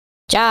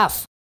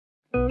Jof.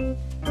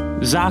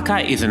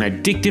 Zaka is an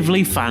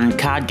addictively fun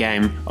card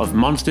game of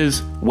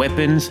monsters,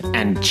 weapons,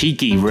 and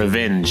cheeky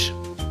revenge.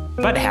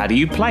 But how do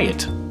you play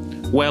it?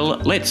 Well,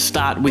 let's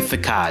start with the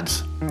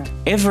cards.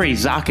 Every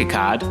Zaka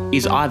card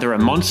is either a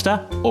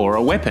monster or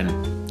a weapon.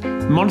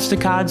 Monster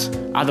cards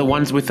are the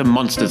ones with the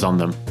monsters on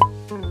them.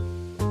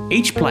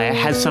 Each player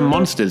has some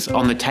monsters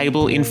on the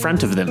table in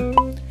front of them.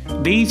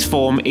 These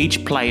form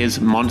each player's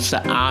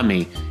monster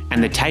army,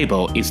 and the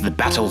table is the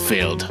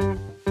battlefield.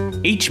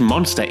 Each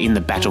monster in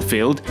the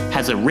battlefield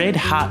has a red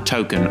heart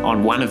token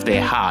on one of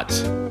their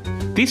hearts.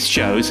 This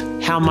shows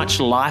how much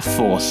life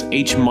force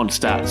each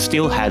monster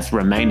still has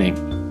remaining.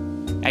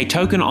 A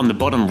token on the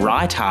bottom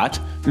right heart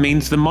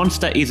means the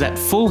monster is at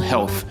full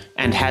health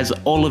and has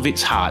all of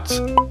its hearts.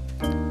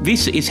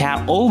 This is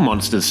how all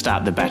monsters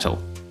start the battle.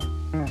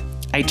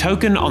 A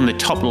token on the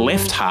top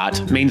left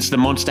heart means the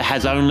monster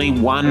has only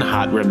one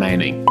heart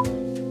remaining.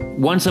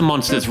 Once a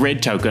monster's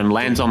red token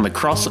lands on the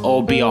cross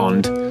or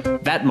beyond,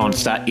 that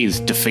monster is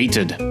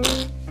defeated.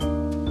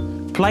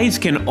 Players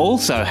can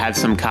also have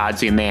some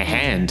cards in their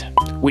hand,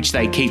 which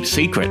they keep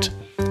secret.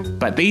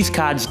 But these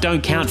cards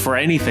don't count for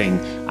anything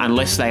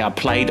unless they are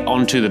played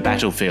onto the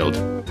battlefield.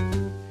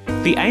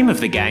 The aim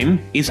of the game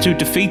is to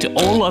defeat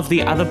all of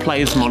the other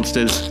players'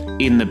 monsters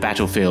in the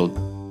battlefield.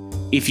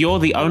 If you're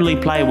the only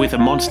player with a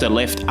monster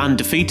left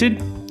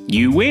undefeated,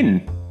 you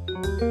win.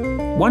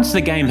 Once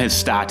the game has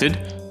started,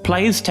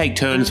 players take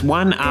turns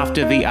one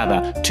after the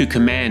other to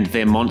command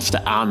their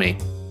monster army.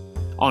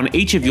 On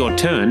each of your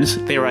turns,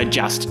 there are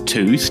just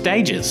 2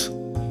 stages.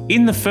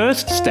 In the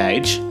first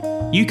stage,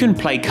 you can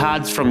play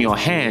cards from your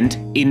hand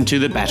into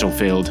the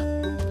battlefield.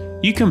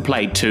 You can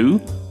play 2,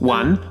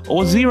 1,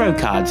 or 0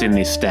 cards in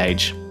this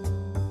stage.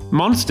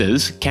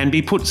 Monsters can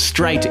be put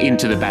straight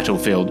into the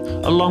battlefield,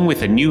 along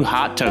with a new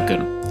heart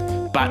token.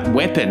 But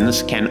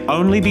weapons can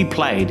only be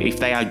played if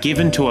they are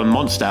given to a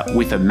monster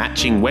with a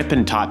matching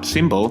weapon type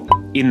symbol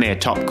in their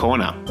top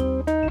corner.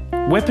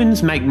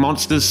 Weapons make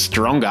monsters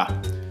stronger,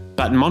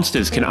 but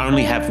monsters can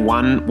only have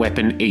 1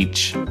 weapon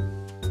each.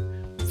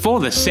 For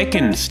the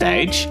second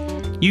stage,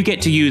 you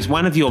get to use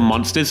one of your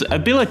monster's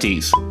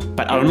abilities,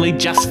 but only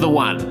just the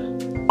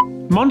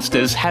one.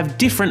 Monsters have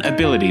different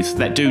abilities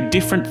that do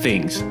different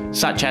things,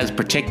 such as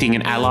protecting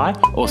an ally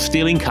or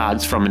stealing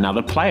cards from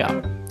another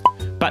player.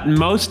 But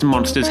most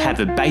monsters have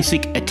a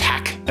basic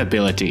attack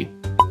ability.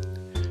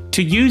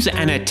 To use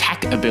an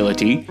attack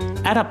ability,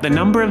 add up the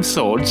number of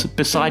swords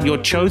beside your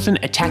chosen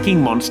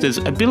attacking monster's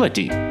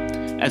ability,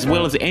 as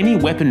well as any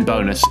weapon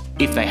bonus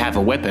if they have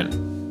a weapon.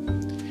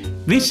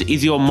 This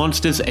is your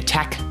monster's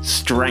attack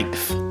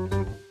strength.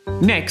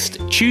 Next,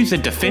 choose a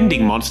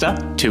defending monster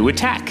to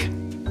attack.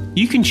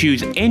 You can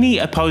choose any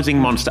opposing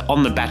monster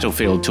on the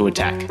battlefield to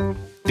attack.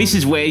 This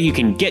is where you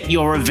can get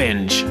your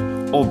revenge,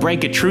 or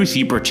break a truce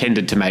you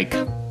pretended to make.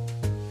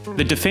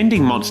 The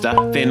defending monster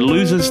then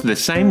loses the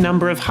same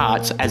number of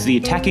hearts as the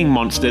attacking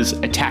monster's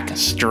attack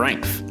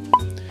strength.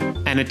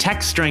 An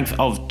attack strength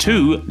of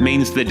 2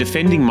 means the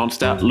defending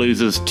monster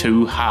loses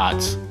 2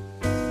 hearts.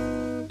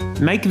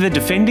 Make the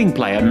defending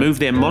player move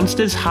their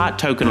monster's heart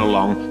token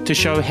along to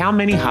show how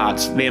many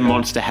hearts their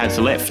monster has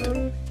left.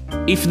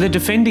 If the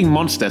defending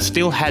monster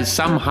still has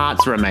some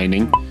hearts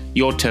remaining,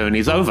 your turn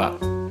is over.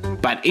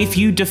 But if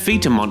you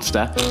defeat a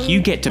monster,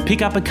 you get to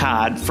pick up a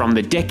card from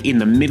the deck in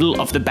the middle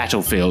of the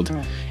battlefield,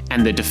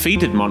 and the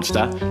defeated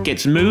monster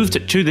gets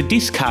moved to the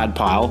discard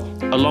pile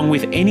along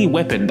with any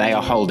weapon they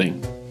are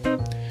holding.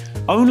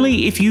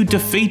 Only if you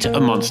defeat a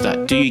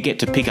monster do you get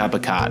to pick up a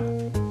card.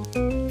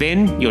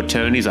 Then your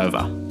turn is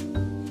over.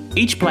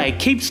 Each player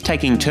keeps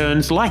taking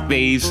turns like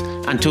these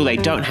until they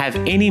don't have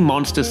any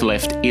monsters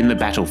left in the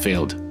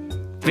battlefield.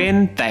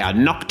 Then they are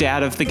knocked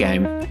out of the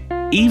game,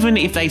 even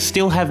if they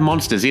still have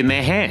monsters in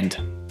their hand.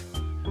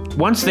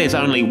 Once there's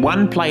only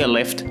 1 player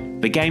left,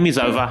 the game is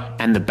over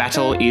and the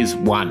battle is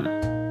won.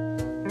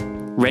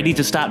 Ready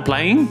to start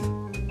playing?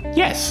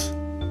 Yes.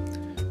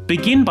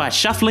 Begin by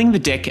shuffling the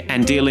deck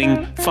and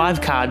dealing 5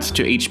 cards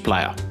to each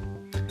player.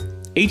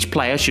 Each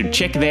player should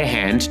check their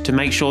hand to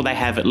make sure they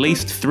have at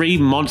least 3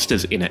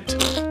 monsters in it.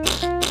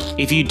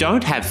 If you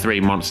don't have 3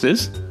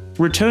 monsters,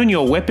 return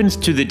your weapons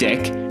to the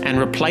deck and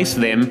replace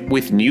them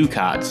with new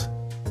cards.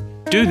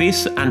 Do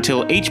this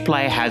until each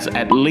player has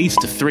at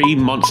least 3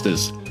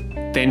 monsters.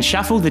 Then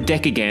shuffle the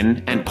deck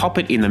again and pop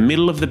it in the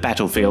middle of the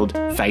battlefield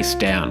face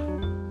down.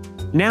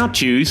 Now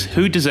choose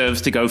who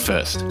deserves to go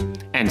first,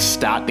 and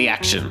start the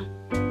action.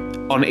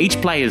 On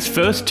each player's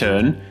first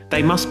turn,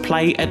 they must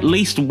play at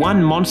least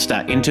 1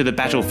 monster into the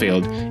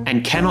battlefield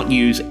and cannot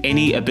use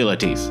any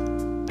abilities.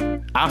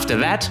 After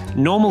that,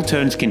 normal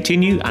turns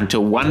continue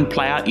until 1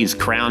 player is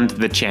crowned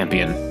the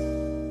champion.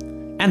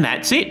 And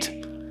that's it!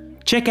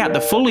 Check out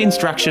the full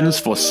instructions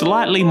for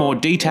slightly more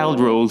detailed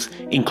rules,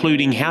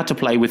 including how to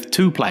play with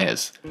 2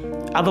 players.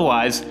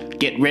 Otherwise,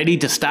 get ready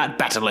to start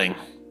battling!